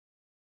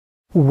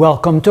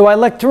Welcome to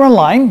iLecture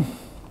Online.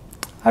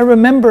 I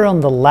remember on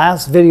the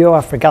last video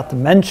I forgot to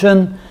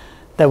mention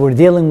that we're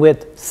dealing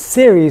with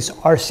series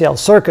RCL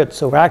circuits.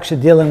 So we're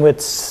actually dealing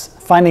with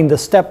finding the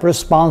step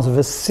response of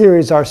a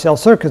series RCL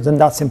circuit, and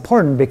that's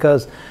important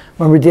because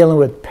when we're dealing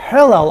with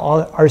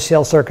parallel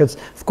RCL circuits,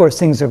 of course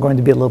things are going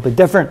to be a little bit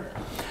different.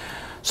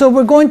 So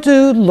we're going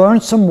to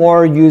learn some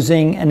more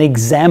using an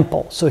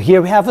example. So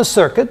here we have a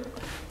circuit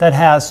that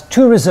has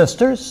two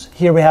resistors.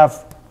 Here we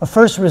have a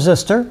first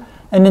resistor,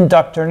 an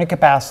inductor and a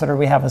capacitor.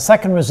 We have a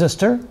second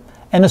resistor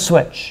and a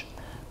switch.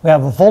 We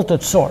have a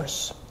voltage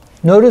source.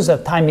 Notice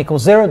at time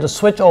equals 0, the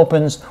switch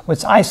opens,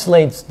 which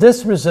isolates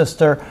this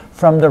resistor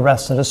from the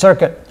rest of the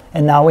circuit.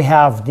 And now we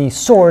have the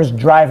source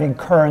driving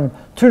current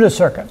through the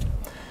circuit.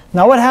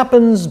 Now what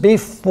happens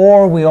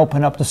before we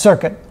open up the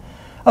circuit?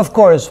 Of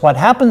course, what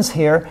happens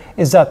here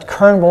is that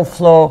current will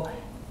flow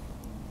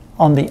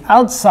on the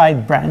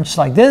outside branch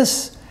like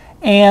this,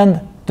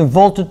 and the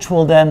voltage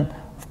will then,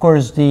 of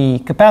course, the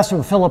capacitor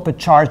will fill up with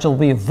charge. There will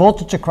be a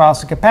voltage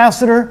across the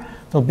capacitor. There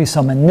will be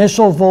some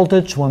initial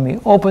voltage. When we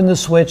open the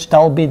switch, that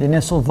will be the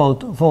initial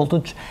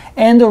voltage.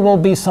 And there will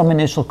be some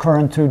initial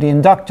current through the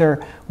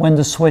inductor when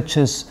the switch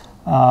is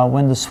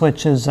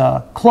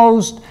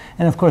closed.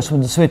 And of course,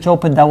 when the switch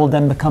opens, that will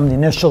then become the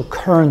initial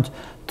current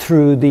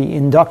through the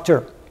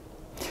inductor.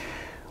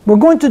 We're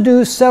going to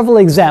do several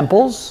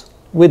examples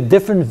with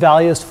different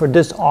values for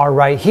this R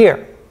right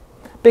here,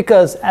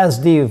 because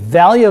as the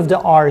value of the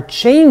R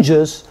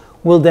changes,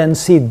 we'll then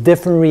see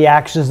different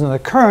reactions in the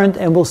current,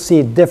 and we'll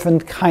see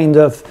different kind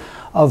of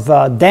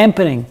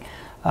dampening.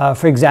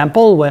 For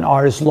example, when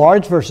R is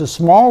large versus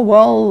small,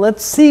 well,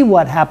 let's see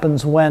what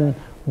happens when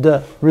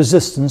the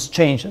resistance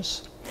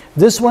changes.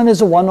 This one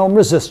is a 1 ohm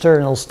resistor,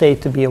 and it'll stay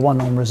to be a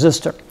 1 ohm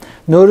resistor.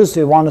 Notice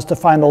they want us to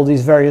find all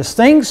these various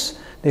things.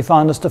 They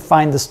found us to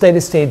find the steady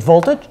state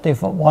voltage. They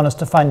want us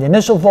to find the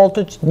initial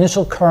voltage,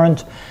 initial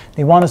current.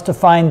 They want us to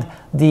find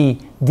the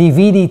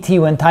dV/dt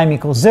when time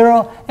equals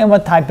 0, and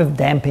what type of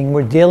damping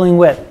we're dealing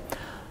with.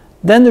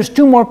 Then there's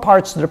two more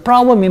parts to the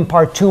problem. In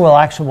part 2,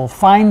 we'll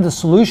find the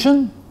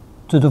solution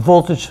to the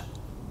voltage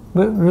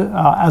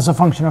as a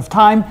function of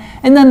time.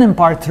 And then in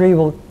part 3,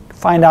 we'll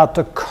find out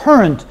the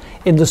current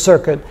in the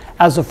circuit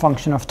as a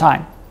function of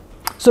time.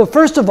 So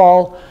first of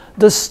all,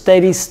 the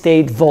steady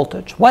state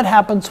voltage. What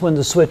happens when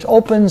the switch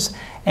opens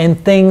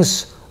and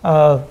things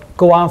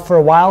go on for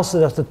a while so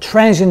that the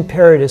transient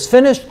period is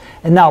finished?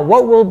 And now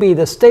what will be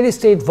the steady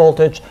state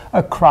voltage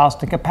across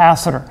the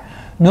capacitor?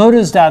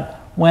 Notice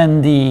that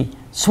when the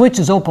switch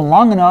is open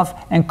long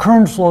enough and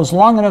current flows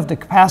long enough, the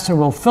capacitor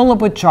will fill up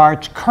with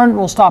charge, current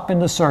will stop in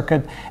the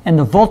circuit, and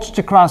the voltage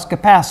across the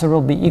capacitor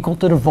will be equal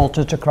to the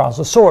voltage across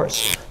the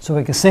source. So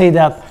we can say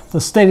that the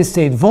steady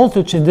state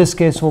voltage in this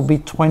case will be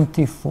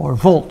 24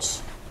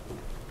 volts.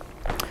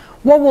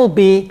 What will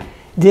be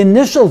the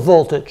initial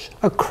voltage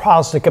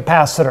across the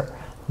capacitor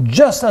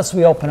just as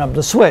we open up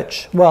the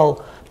switch?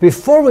 Well,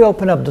 before we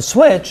open up the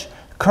switch,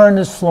 current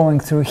is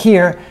flowing through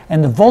here,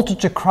 and the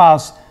voltage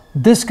across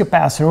this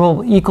capacitor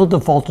will equal the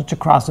voltage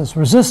across this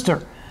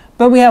resistor.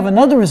 But we have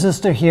another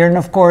resistor here, and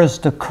of course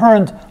the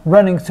current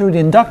running through the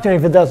inductor,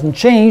 if it doesn't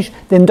change,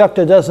 the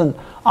inductor doesn't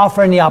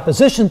offer any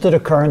opposition to the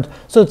current,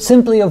 so it's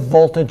simply a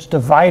voltage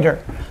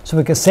divider. So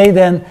we can say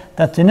then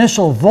that the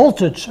initial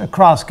voltage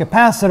across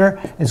capacitor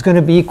is going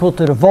to be equal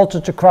to the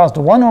voltage across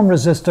the 1 ohm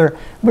resistor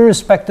with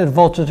respect to the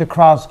voltage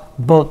across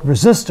both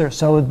resistors.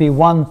 So it would be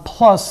 1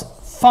 plus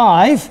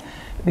 5,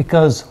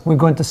 because we're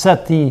going to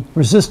set the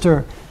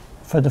resistor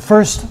for the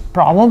first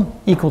problem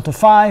equal to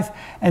 5,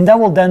 and that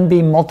will then be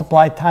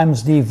multiplied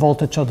times the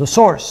voltage of the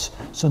source.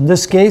 So in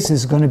this case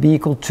it's going to be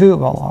equal to,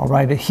 well, I'll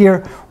write it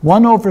here,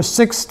 1 over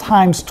 6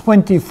 times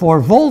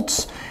 24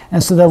 volts,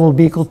 and so that will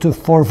be equal to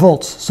 4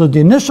 volts. So the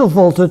initial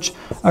voltage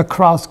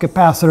across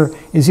capacitor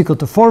is equal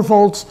to 4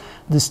 volts.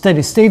 The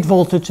steady state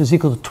voltage is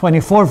equal to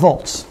 24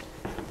 volts.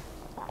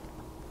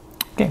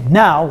 Okay,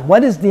 now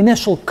what is the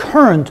initial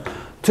current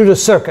to the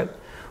circuit?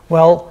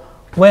 Well,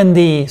 when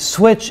the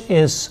switch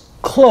is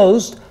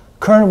closed,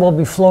 current will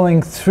be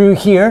flowing through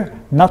here.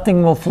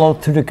 Nothing will flow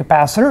through the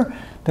capacitor.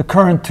 The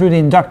current through the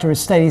inductor is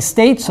steady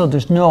state, so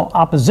there's no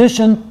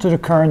opposition to the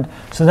current.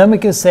 So then we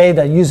can say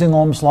that using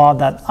Ohm's law,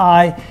 that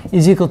I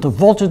is equal to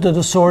voltage of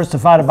the source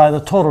divided by the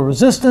total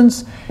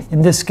resistance.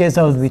 In this case,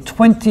 that would be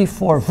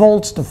 24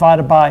 volts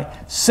divided by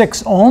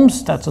 6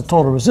 ohms. That's the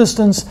total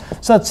resistance.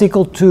 So that's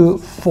equal to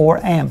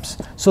 4 amps.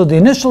 So the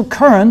initial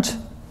current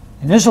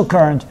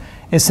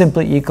is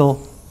simply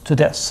equal to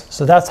this.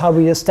 So that's how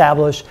we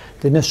establish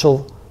the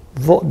initial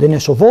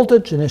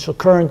voltage, initial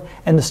current,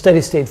 and the steady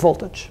state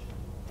voltage.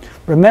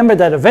 Remember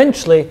that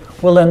eventually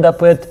we'll end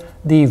up with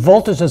the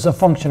voltage as a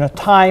function of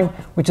time,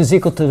 which is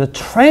equal to the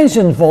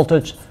transient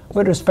voltage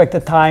with respect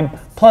to time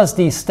plus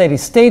the steady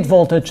state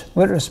voltage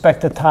with respect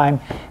to time.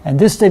 And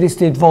this steady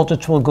state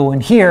voltage will go in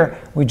here.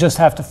 We just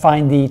have to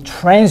find the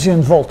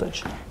transient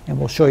voltage, and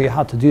we'll show you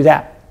how to do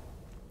that.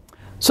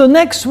 So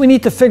next we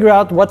need to figure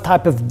out what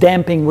type of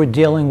damping we're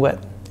dealing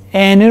with.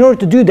 And in order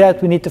to do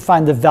that, we need to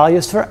find the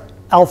values for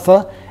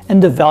alpha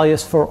and the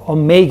values for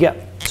omega.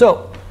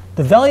 So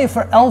the value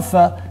for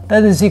alpha,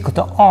 that is equal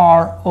to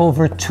r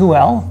over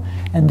 2l,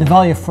 and the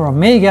value for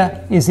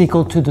omega is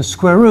equal to the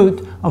square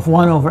root of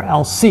 1 over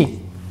LC.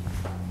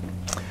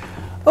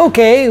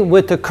 Okay,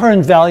 with the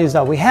current values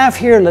that we have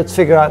here, let's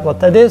figure out what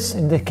that is.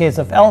 In the case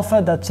of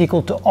alpha, that's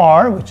equal to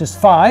r, which is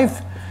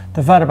 5,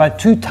 divided by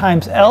 2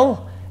 times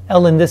L.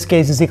 L in this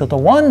case is equal to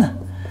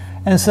 1,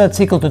 and so that's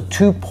equal to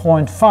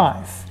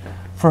 2.5.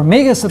 For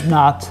omega sub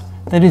naught,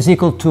 that is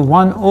equal to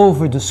 1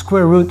 over the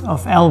square root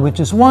of L, which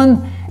is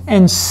 1,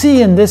 and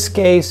C in this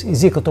case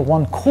is equal to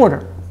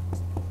 1/4.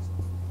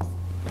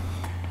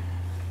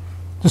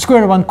 The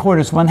square root of 1/4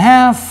 is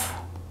 1/2.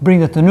 Bring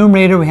that to the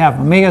numerator, we have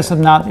omega sub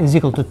naught is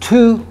equal to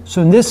 2.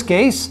 So in this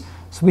case,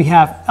 so we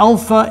have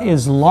alpha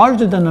is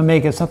larger than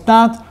omega sub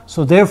naught,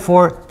 so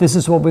therefore this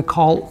is what we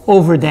call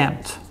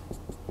overdamped.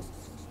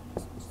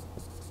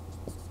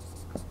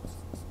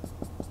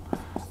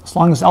 As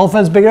long as alpha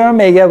is bigger than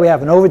omega, we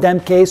have an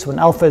overdamped case. When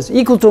alpha is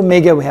equal to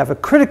omega, we have a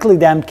critically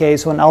damped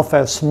case. When alpha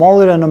is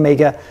smaller than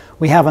omega,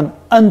 we have an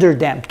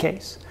underdamped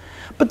case.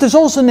 But there's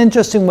also an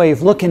interesting way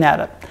of looking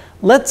at it.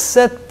 Let's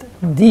set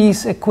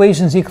these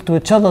equations equal to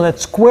each other.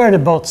 Let's square to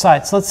both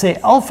sides. Let's say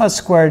alpha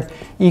squared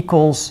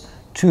equals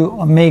to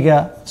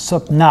omega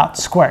sub naught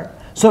squared.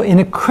 So in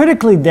a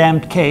critically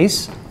damped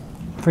case,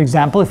 for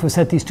example, if we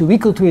set these two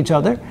equal to each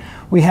other,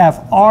 we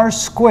have r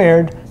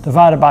squared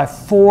divided by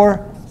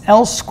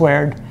 4l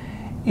squared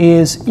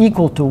is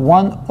equal to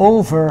 1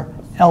 over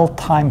L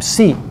times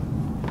C.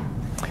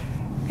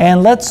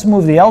 And let's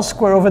move the L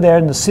square over there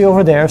and the C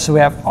over there. So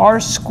we have r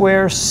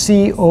squared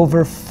C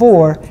over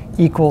 4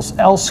 equals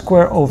L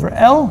squared over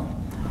L.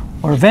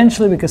 Or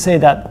eventually we could say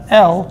that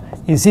L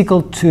is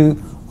equal to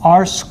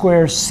r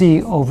squared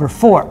C over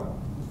 4.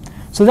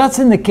 So that's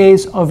in the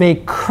case of a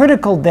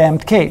critical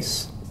damped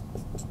case.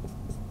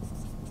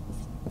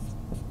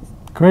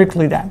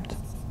 Critically damped.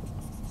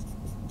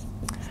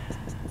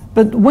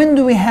 But when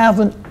do we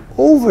have an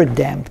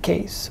overdamped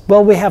case?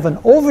 Well, we have an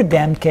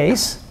overdamped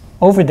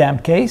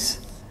case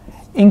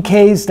in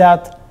case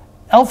that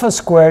alpha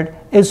squared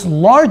is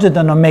larger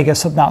than omega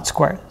sub naught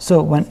squared.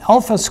 So when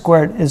alpha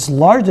squared is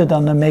larger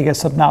than omega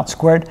sub naught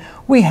squared,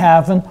 we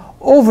have an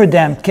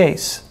overdamped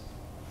case.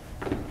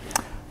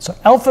 So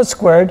alpha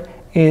squared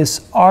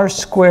is r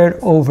squared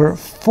over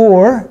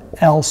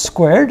 4l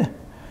squared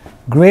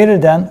greater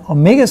than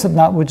omega sub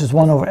naught, which is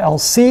 1 over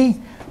LC.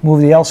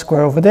 Move the L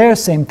square over there,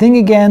 same thing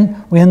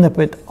again. We end up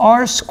with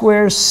r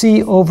squared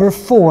C over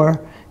 4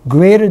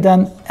 greater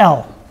than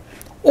L.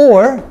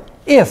 Or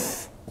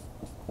if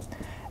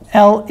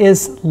L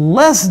is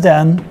less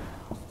than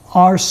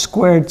r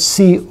squared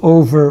C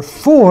over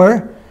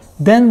 4,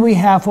 then we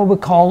have what we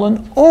call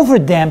an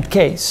overdamped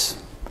case.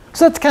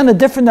 So that's kind of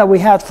different than we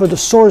had for the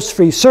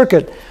source-free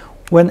circuit.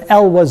 When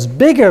L was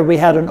bigger, we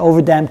had an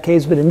overdamped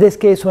case, but in this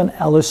case, when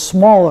L is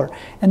smaller.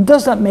 And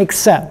does that make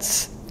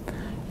sense?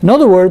 In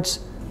other words,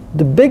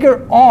 the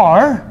bigger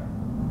R,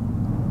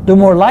 the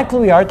more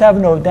likely we are to have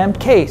an overdamped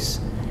case.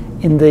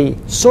 In the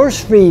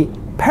source-free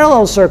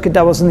parallel circuit,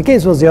 that wasn't the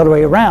case, it was the other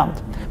way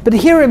around. But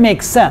here it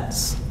makes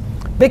sense,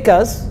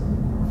 because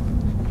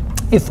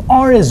if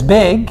R is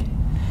big,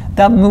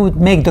 that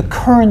would make the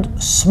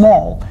current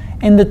small,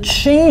 and the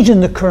change in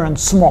the current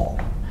small.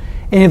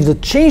 And if the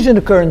change in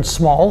the current is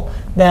small,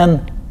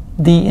 then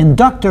the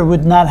inductor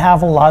would not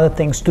have a lot of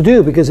things to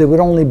do, because it would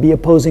only be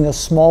opposing a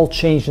small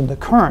change in the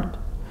current.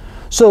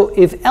 So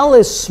if L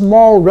is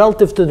small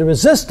relative to the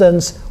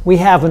resistance, we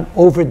have an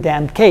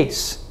overdamped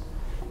case.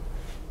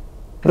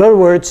 In other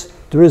words,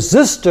 the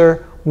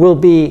resistor will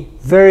be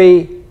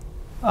very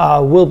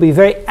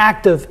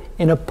active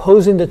in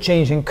opposing the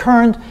change in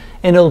current,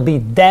 and it'll be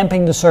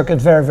damping the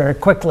circuit very, very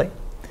quickly.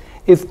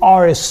 If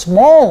R is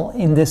small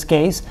in this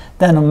case,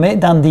 then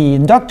the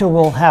inductor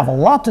will have a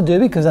lot to do,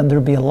 because then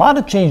there'll be a lot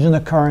of change in the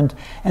current,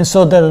 and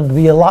so there'll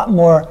be a lot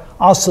more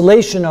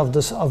oscillation of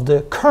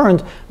the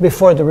current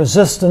before the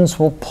resistance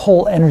will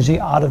pull energy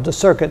out of the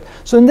circuit.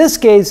 So in this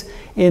case,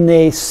 in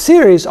a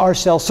series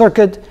RCL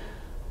circuit,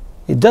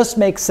 it does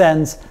make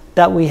sense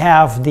that we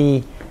have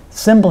the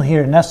symbol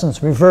here in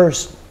essence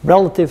reversed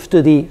relative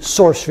to the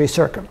source-free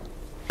circuit.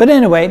 But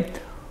anyway,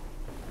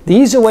 the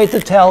easy way to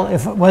tell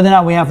whether or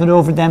not we have an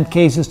overdamped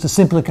case is to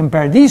simply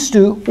compare these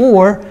two,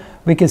 or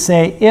we could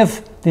say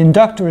if the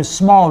inductor is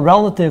small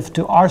relative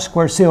to r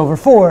squared C over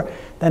 4,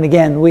 then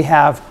again we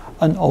have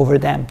an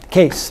overdamped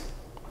case.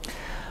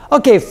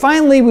 Okay,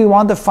 finally we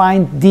want to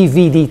find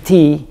dV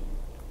dt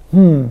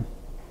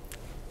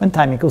when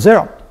time equals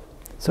 0.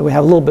 So we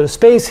have a little bit of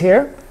space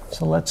here,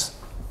 so let's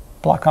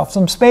block off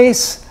some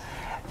space,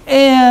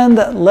 and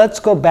let's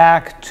go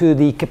back to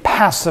the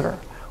capacitor.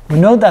 We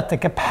know that the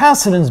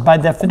capacitance by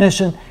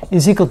definition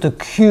is equal to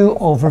Q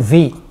over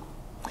V.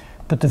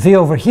 But the V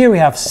over here we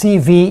have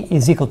CV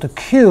is equal to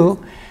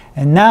Q,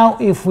 and now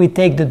if we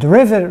take the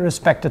derivative with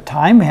respect to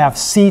time, we have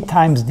C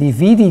times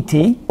dV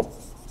dt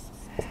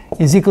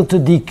is equal to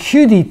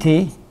dQ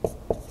dt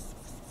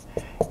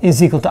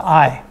is equal to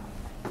I.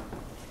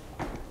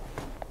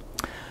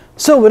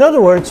 So in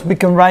other words, we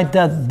can write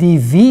that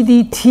dV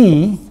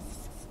dt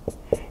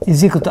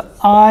is equal to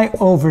I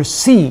over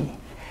C.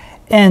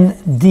 And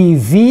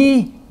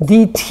dV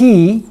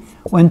dt,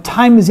 when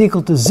time is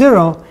equal to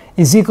 0,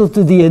 is equal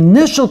to the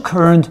initial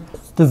current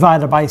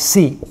divided by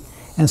C.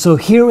 And so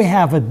here we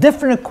have a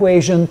different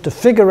equation to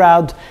figure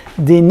out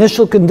the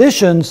initial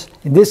conditions.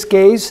 In this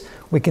case,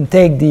 we can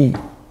take the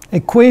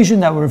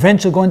equation that we're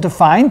eventually going to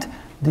find,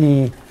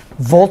 the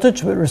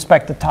voltage with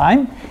respect to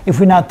time. If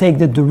we now take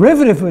the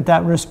derivative with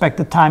that respect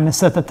to time and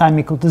set the time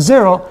equal to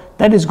 0,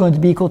 that is going to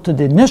be equal to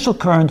the initial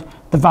current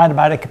divided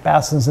by the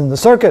capacitance in the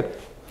circuit.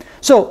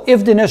 So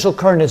if the initial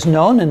current is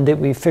known, and that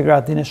we figure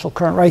out the initial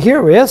current right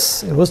here,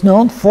 yes, it was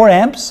known, 4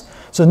 amps.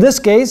 So in this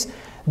case,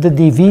 the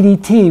dV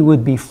dt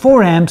would be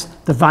 4 amps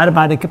divided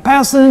by the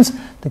capacitance.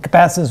 The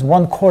capacitance is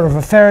 1/4 of a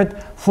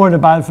farad. 4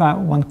 divided by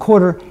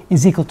 1/4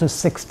 is equal to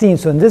 16.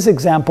 So in this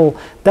example,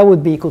 that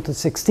would be equal to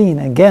 16.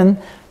 Again,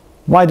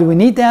 why do we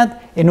need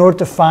that? In order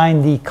to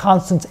find the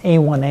constants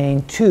A1,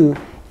 A2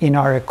 in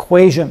our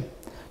equation.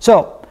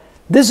 So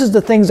these are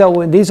the things that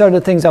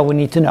we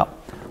need to know.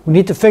 We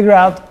need to figure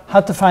out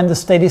how to find the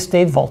steady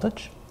state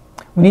voltage.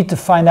 We need to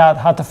find out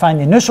how to find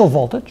the initial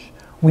voltage.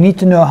 We need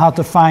to know how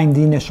to find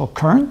the initial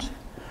current.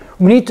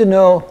 We need to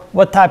know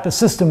what type of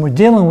system we're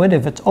dealing with,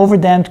 if it's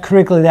overdamped,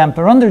 critically damped,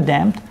 or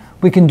underdamped.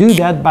 We can do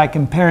that by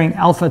comparing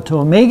alpha to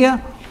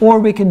omega, or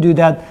we can do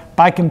that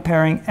by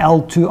comparing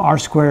L to R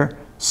squared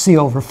C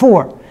over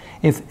 4.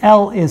 If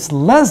L is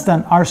less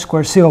than R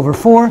squared C over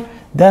 4,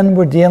 then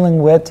we're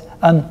dealing with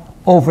an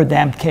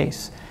overdamped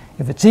case.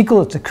 If it's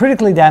equal, it's a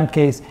critically damped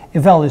case.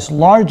 If L is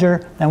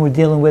larger, then we're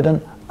dealing with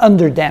an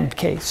underdamped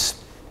case.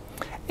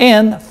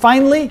 And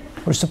finally,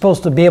 we're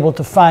supposed to be able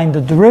to find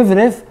the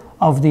derivative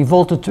of the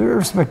voltage with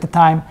respect to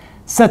time,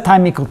 set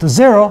time equal to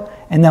 0,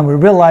 and then we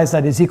realize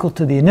that is equal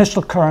to the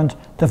initial current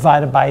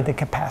divided by the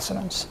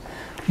capacitance.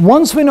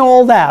 Once we know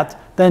all that,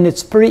 then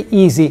it's pretty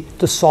easy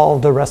to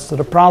solve the rest of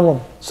the problem.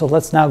 So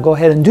let's now go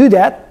ahead and do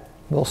that.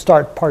 We'll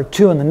start part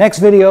 2 in the next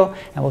video,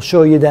 and we'll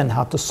show you then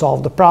how to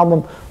solve the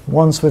problem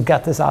once we've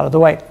got this out of the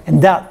way.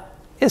 And that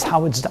is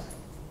how it's done.